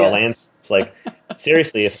you can draw Yes. landscapes. Like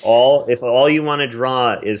seriously, if all you want to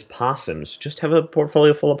draw is possums, just have a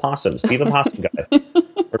portfolio full of possums. Be the possum guy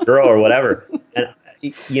or girl or whatever. And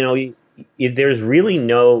you know, there's really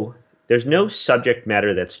there's no subject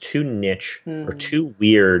matter that's too niche or too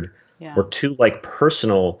weird Yeah. or too like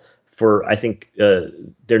personal for I think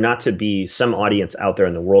there not to be some audience out there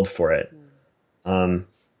in the world for it. My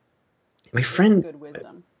That's friend good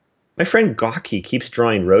wisdom. my friend Gawky keeps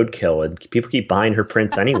drawing roadkill, and people keep buying her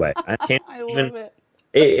prints anyway. I can't I even. love it.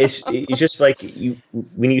 It's just like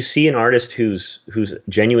when you see an artist who's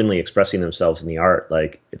genuinely expressing themselves in the art,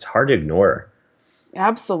 like it's hard to ignore.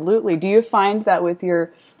 Absolutely. Do you find that with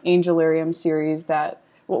your Angelarium series that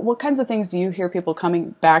what kinds of things do you hear people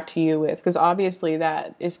coming back to you with? Because obviously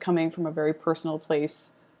that is coming from a very personal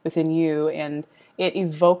place within you and it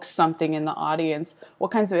evokes something in the audience.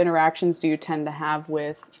 What kinds of interactions do you tend to have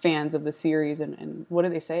with fans of the series and what do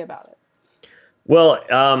they say about it? Well,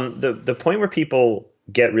 the point where people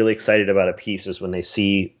get really excited about a piece is when they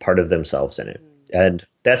see part of themselves in it, and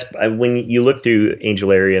that's when you look through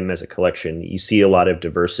Angelarium as a collection, you see a lot of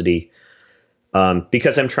diversity.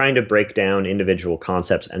 Because I'm trying to break down individual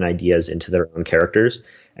concepts and ideas into their own characters.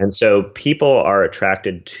 And so people are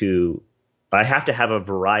attracted to, I have to have a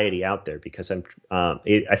variety out there because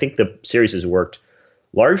I think the series has worked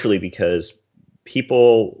largely because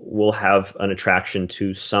people will have an attraction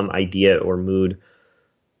to some idea or mood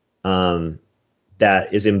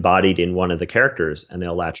that is embodied in one of the characters and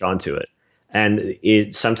they'll latch onto it. And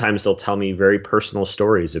sometimes they'll tell me very personal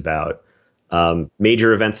stories about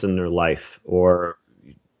major events in their life or,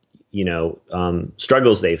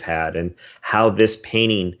 struggles they've had and how this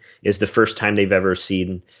painting is the first time they've ever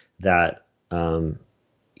seen that,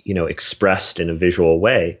 expressed in a visual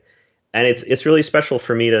way. And it's really special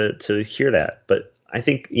for me to hear that. But I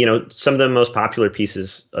think, some of the most popular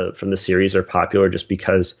pieces from the series are popular just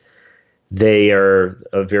because they are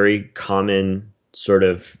a very common sort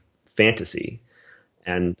of fantasy.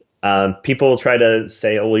 And people try to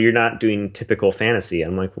say, "Oh, well, you're not doing typical fantasy."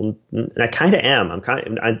 I'm like, "Well, I kind of am.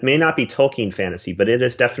 I may not be Tolkien fantasy, but it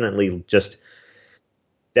is definitely just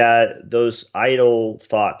that those idle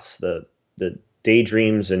thoughts, the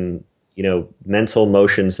daydreams and mental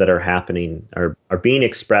motions that are happening are being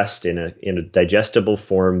expressed in a digestible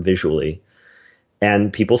form visually,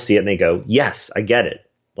 and people see it and they go, "Yes, I get it."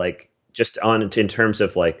 Like just in terms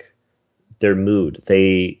of like their mood.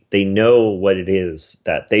 They know what it is,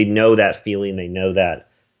 that they know that feeling, they know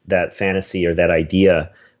that fantasy or that idea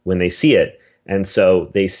when they see it. And so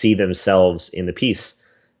they see themselves in the piece.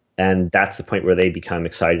 And that's the point where they become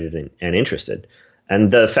excited and interested. And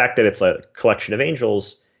the fact that it's a collection of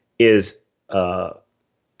angels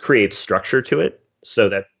creates structure to it so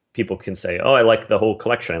that people can say, "Oh, I like the whole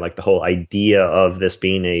collection. I like the whole idea of this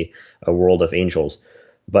being a world of angels."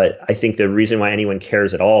 But I think the reason why anyone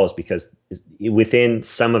cares at all is because within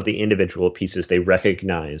some of the individual pieces, they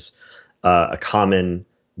recognize a common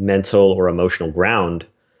mental or emotional ground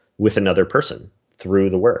with another person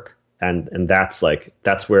through the work. And that's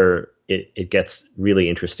where it gets really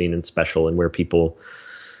interesting and special and where people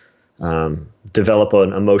develop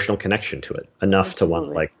an emotional connection to it enough to want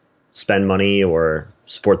to like spend money or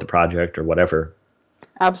support the project or whatever.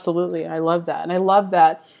 Absolutely. I love that. And I love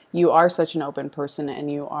that you are such an open person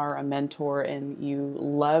and you are a mentor and you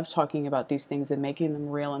love talking about these things and making them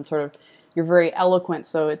real and sort of you're very eloquent.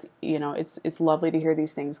 So it's lovely to hear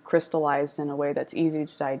these things crystallized in a way that's easy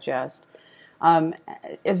to digest.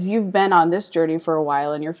 As you've been on this journey for a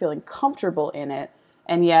while and you're feeling comfortable in it,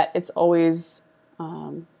 and yet it's always,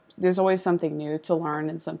 there's always something new to learn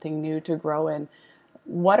and something new to grow in.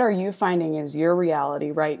 What are you finding is your reality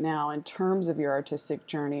right now in terms of your artistic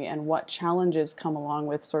journey and what challenges come along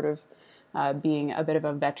with sort of being a bit of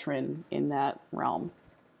a veteran in that realm?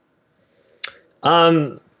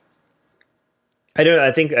 I don't know.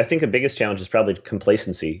 I think a biggest challenge is probably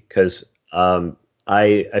complacency because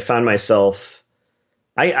I found myself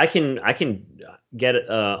I can get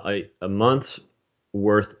a month's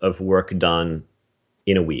worth of work done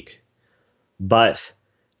in a week, but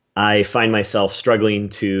I find myself struggling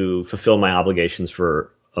to fulfill my obligations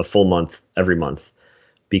for a full month every month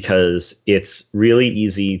because it's really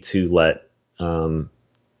easy to let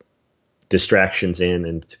distractions in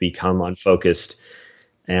and to become unfocused.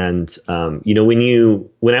 And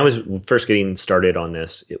when I was first getting started on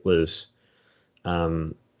this, it was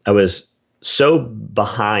I was so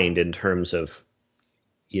behind in terms of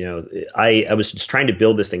I was just trying to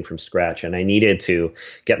build this thing from scratch, and I needed to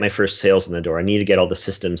get my first sales in the door. I needed to get all the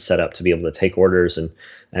systems set up to be able to take orders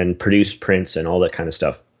and produce prints and all that kind of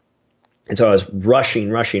stuff. And so I was rushing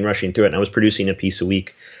through it, and I was producing a piece a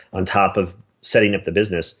week on top of setting up the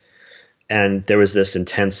business. And there was this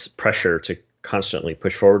intense pressure to constantly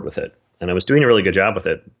push forward with it. And I was doing a really good job with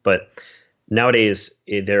it. But nowadays,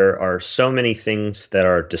 there are so many things that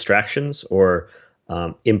are distractions or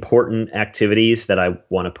important activities that I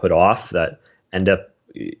want to put off that end up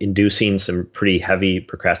inducing some pretty heavy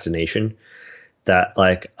procrastination that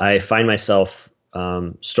like I find myself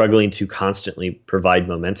struggling to constantly provide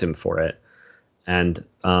momentum for it. And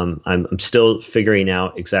I'm still figuring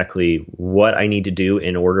out exactly what I need to do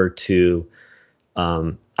in order to.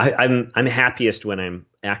 I'm happiest when I'm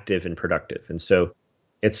active and productive, and so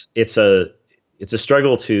it's a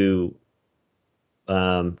struggle to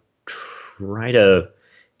try to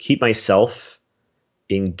keep myself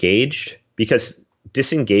engaged because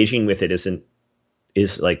disengaging with it is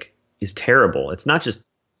terrible. It's not just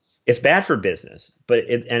it's bad for business, but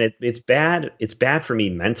it's bad for me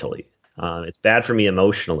mentally. It's bad for me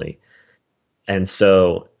emotionally. And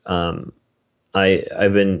so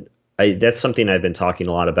that's something I've been talking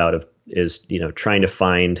a lot about is trying to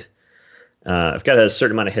find I've got a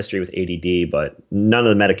certain amount of history with ADD, but none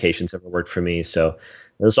of the medications ever worked for me. So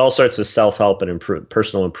there's all sorts of self-help and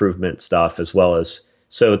personal improvement stuff as well as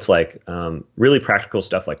so it's like really practical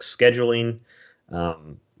stuff like scheduling,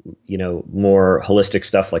 more holistic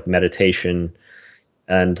stuff like meditation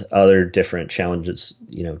and other different challenges,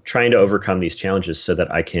 trying to overcome these challenges so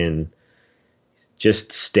that I can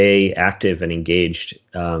just stay active and engaged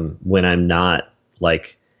when I'm not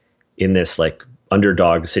like in this like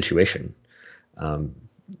underdog situation.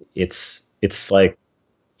 It's like,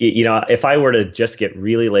 if I were to just get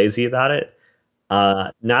really lazy about it,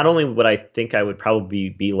 not only would I think I would probably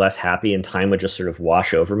be less happy and time would just sort of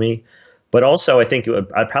wash over me, but also I think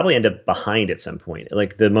I'd probably end up behind at some point.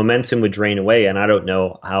 Like the momentum would drain away and I don't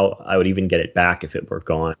know how I would even get it back if it were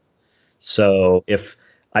gone. So if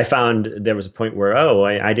I found there was a point where,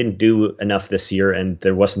 I didn't do enough this year and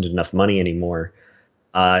there wasn't enough money anymore,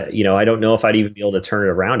 I don't know if I'd even be able to turn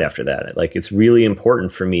it around after that. Like it's really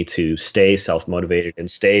important for me to stay self-motivated and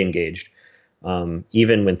stay engaged,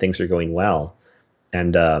 even when things are going well.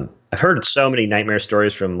 And I've heard so many nightmare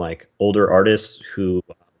stories from like older artists who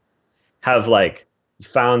have like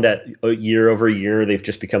found that year over year they've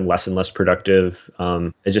just become less and less productive.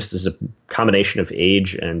 It just is a combination of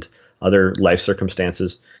age and other life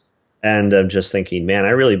circumstances. And I'm just thinking, man, I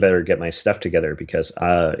really better get my stuff together because,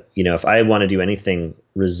 if I want to do anything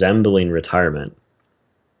resembling retirement,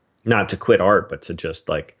 not to quit art, but to just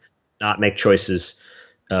like not make choices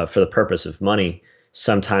for the purpose of money,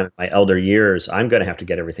 sometime in my elder years, I'm going to have to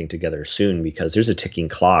get everything together soon because there's a ticking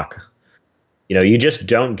clock. You just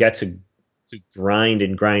don't get to grind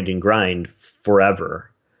and grind and grind forever.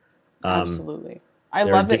 Absolutely. I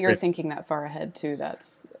love that you're thinking that far ahead too.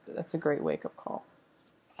 That's a great wake up call.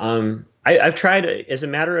 I've tried as a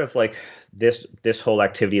matter of like this whole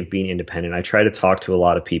activity of being independent. I try to talk to a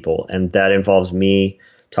lot of people, and that involves me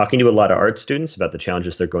talking to a lot of art students about the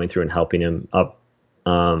challenges they're going through and helping them up.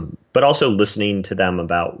 But also listening to them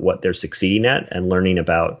about what they're succeeding at and learning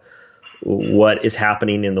about what is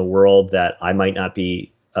happening in the world that I might not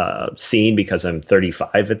be seeing because I'm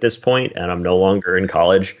 35 at this point and I'm no longer in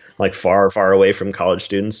college, like far, far away from college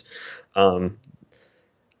students.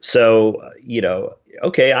 So,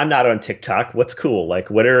 okay, I'm not on TikTok. What's cool? Like,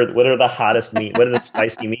 what are the hottest what are the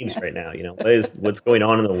spicy memes right now? What's going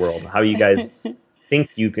on in the world? How you guys think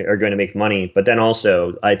you are going to make money? But then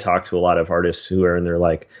also, I talk to a lot of artists who are in their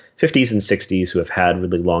like 50s and 60s who have had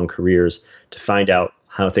really long careers to find out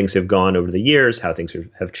how things have gone over the years, how things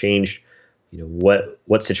have changed, what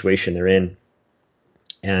situation they're in,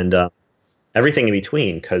 and everything in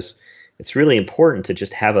between. Because it's really important to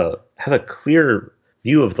just have a clear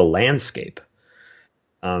view of the landscape.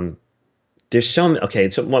 There's so one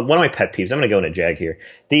of my pet peeves. I'm going to go in a jag here.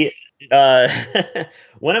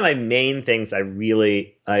 One of my main things I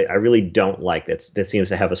really don't like that seems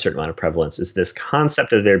to have a certain amount of prevalence is this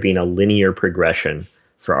concept of there being a linear progression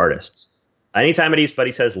for artists. Anytime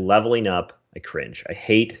anybody says leveling up, I cringe. I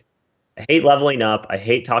hate leveling up. I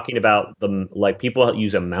hate talking about like people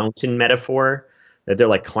use a mountain metaphor that they're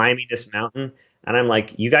like climbing this mountain. And I'm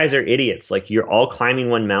like, you guys are idiots. Like you're all climbing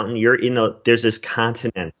one mountain. There's this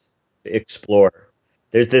continent to explore.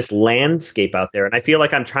 There's this landscape out there. And I feel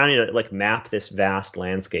like I'm trying to like map this vast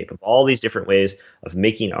landscape of all these different ways of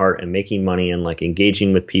making art and making money and like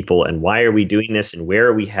engaging with people. And why are we doing this? And where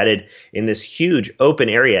are we headed in this huge open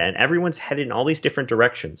area? And everyone's headed in all these different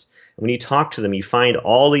directions. And when you talk to them, you find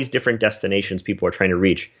all these different destinations people are trying to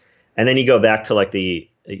reach. And then you go back to like the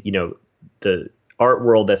art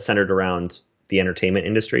world that's centered around the entertainment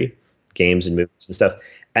industry, games and movies and stuff.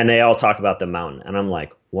 And they all talk about the mountain. And I'm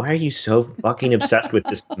like, why are you so fucking obsessed with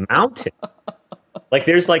this mountain? Like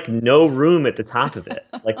there's like no room at the top of it.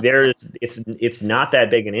 Like it's not that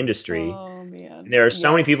big an industry. Oh man. There are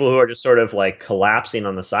so many people who are just sort of like collapsing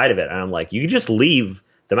on the side of it. And I'm like, you just leave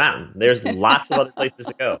the mountain. There's lots of other places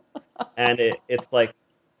to go. And it's like,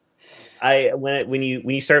 when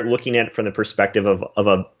you start looking at it from the perspective of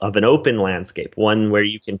an open landscape, one where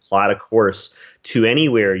you can plot a course to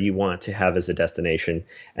anywhere you want to have as a destination,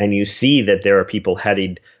 and you see that there are people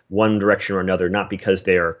headed one direction or another, not because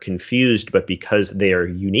they are confused, but because they are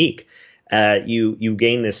unique, you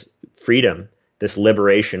gain this freedom, this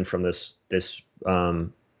liberation from this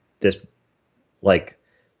like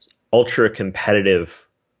ultra competitive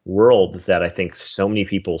world that I think so many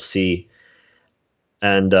people see.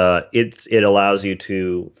 And it allows you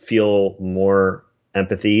to feel more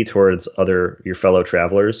empathy towards your fellow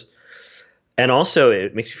travelers. And also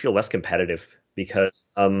it makes you feel less competitive because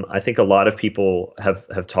I think a lot of people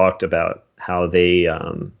have talked about how they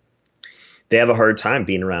have a hard time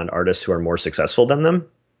being around artists who are more successful than them.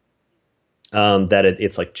 That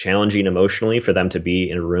it's like challenging emotionally for them to be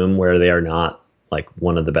in a room where they are not like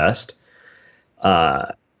one of the best.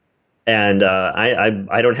 And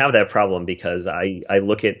I don't have that problem because I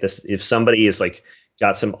look at this. If somebody is like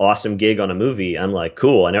got some awesome gig on a movie, I'm like,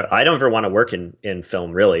 cool. And I don't ever want to work in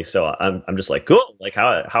film really. So I'm just like, cool. Like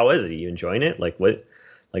how is it? Are you enjoying it? Like what?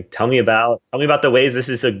 Like tell me about the ways this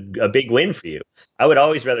is a big win for you. I would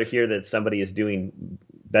always rather hear that somebody is doing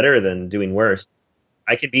better than doing worse.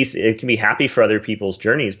 It can be happy for other people's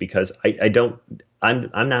journeys because I'm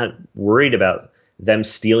not worried about them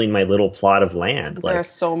stealing my little plot of land. There are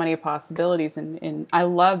so many possibilities, and I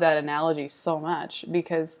love that analogy so much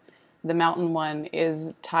because the mountain one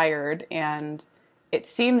is tired and it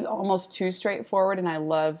seems almost too straightforward, and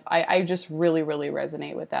I just really, really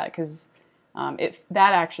resonate with that because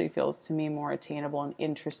that actually feels to me more attainable and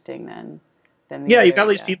interesting than the you've got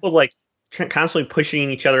these people like constantly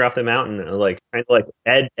pushing each other off the mountain, like trying to like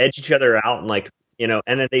edge each other out, and like and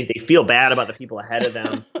then they feel bad about the people ahead of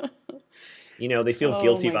them. They feel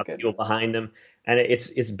guilty about the people behind them, and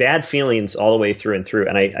it's bad feelings all the way through and through.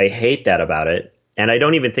 And I hate that about it. And I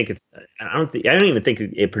don't even think I don't even think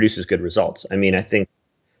it produces good results. I mean, I think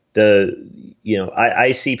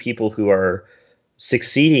I see people who are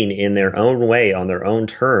succeeding in their own way on their own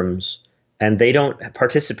terms, and they don't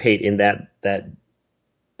participate in that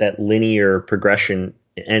linear progression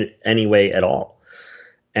in any way at all.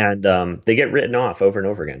 And they get written off over and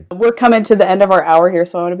over again. We're coming to the end of our hour here,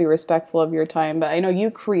 so I want to be respectful of your time. But I know you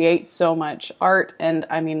create so much art and,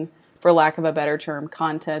 I mean, for lack of a better term,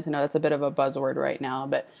 content. I know that's a bit of a buzzword right now.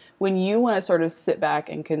 But when you want to sort of sit back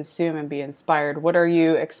and consume and be inspired, what are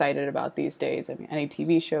you excited about these days? I mean, any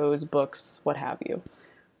TV shows, books, what have you?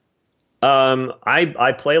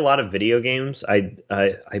 I play a lot of video games. I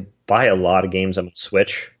buy a lot of games on my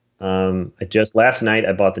Switch. Last night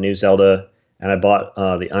I bought the new Zelda. And I bought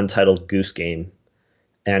the Untitled Goose Game,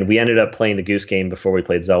 and we ended up playing the Goose Game before we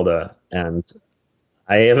played Zelda. And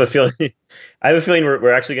I have a feeling,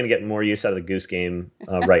 we're actually going to get more use out of the Goose Game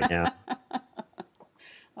right now.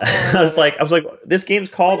 I was like, this game's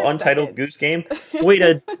called Untitled Goose Game. Wait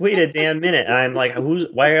a damn minute! And I'm like,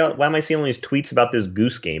 why am I seeing all these tweets about this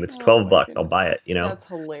Goose Game? It's $12. I'll buy it. That's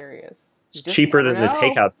hilarious. It's cheaper than the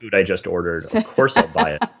takeout food I just ordered. Of course, I'll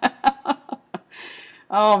buy it.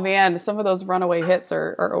 Oh man, some of those runaway hits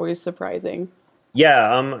are always surprising. Yeah,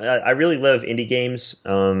 I really love indie games.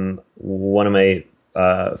 One of my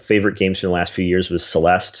favorite games from the last few years was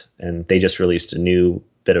Celeste, and they just released a new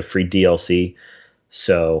bit of free DLC.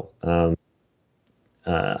 So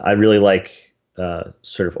I really like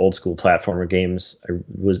sort of old school platformer games. I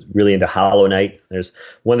was really into Hollow Knight. There's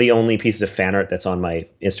one of the only pieces of fan art that's on my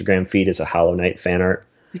Instagram feed is a Hollow Knight fan art.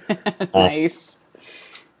 Nice.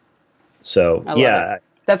 So yeah,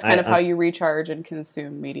 that's kind of how you recharge and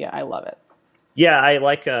consume media. I love it. Yeah, I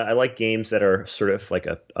like games that are sort of like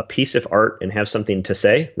a piece of art and have something to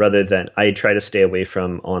say, rather than I try to stay away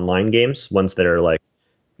from online games, ones that are like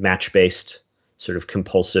match based, sort of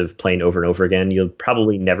compulsive, playing over and over again. You'll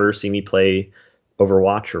probably never see me play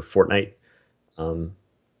Overwatch or Fortnite.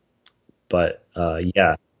 But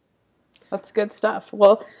yeah. That's good stuff.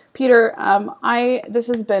 Well, Peter, this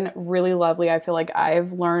has been really lovely. I feel like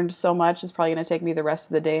I've learned so much. It's probably going to take me the rest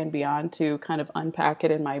of the day and beyond to kind of unpack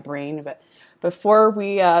it in my brain. But before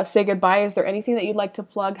we say goodbye, is there anything that you'd like to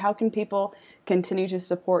plug? How can people continue to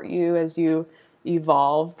support you as you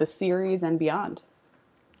evolve the series and beyond?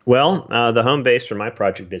 Well, the home base for my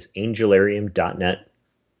project is angelarium.net,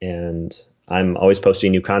 and I'm always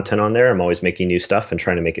posting new content on there. I'm always making new stuff and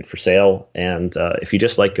trying to make it for sale. And if you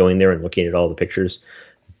just like going there and looking at all the pictures,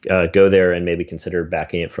 go there and maybe consider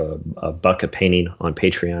backing it for $1 a painting on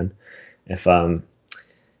Patreon. If a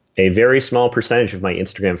very small percentage of my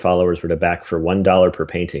Instagram followers were to back for $1 per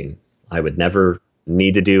painting, I would never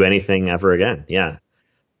need to do anything ever again. Yeah.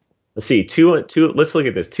 Let's see. Let's look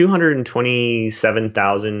at this.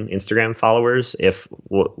 227,000 Instagram followers. If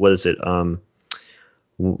what is it?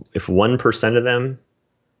 If 1% of them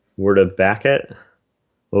were to back it,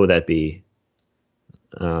 what would that be?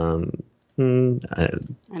 I know.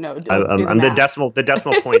 The decimal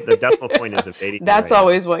point. The decimal point is of 80. That's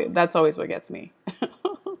always what gets me.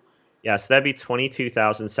 Yeah, so that'd be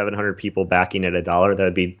 22,700 people backing at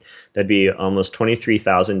 $1. That'd be almost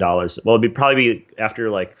 $23,000. Well, it'd probably be after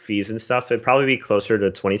like fees and stuff. It'd probably be closer to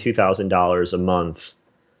 $22,000 a month.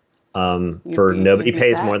 Nobody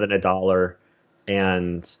pays more than $1,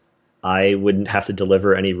 and I wouldn't have to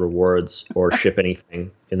deliver any rewards or ship anything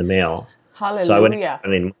in the mail. Hallelujah! So I wouldn't have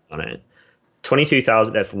any money on it.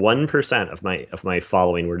 22,000. If 1% of my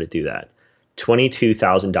following were to do that,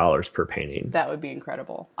 $22,000 per painting. That would be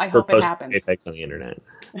incredible. I hope it happens. JPEGs on the internet.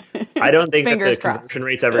 I don't think that the conversion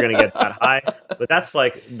rate's ever going to get that high, but that's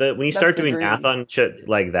like when you start doing math on shit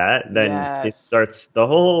like that, then it starts the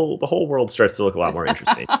whole world starts to look a lot more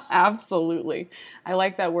interesting. Absolutely, I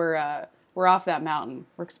like that we're off that mountain.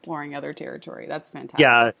 We're exploring other territory. That's fantastic.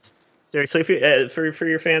 Yeah, seriously, if you, for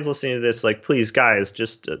your fans listening to this, like, please, guys,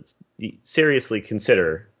 just seriously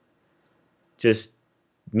consider just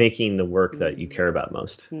making the work that you care about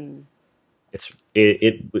most.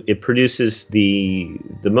 It produces the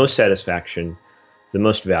most satisfaction, the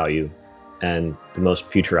most value, and the most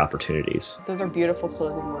future opportunities. Those are beautiful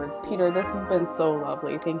closing words. Peter, this has been so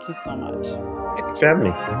lovely. Thank you so much. Thanks for having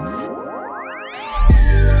me.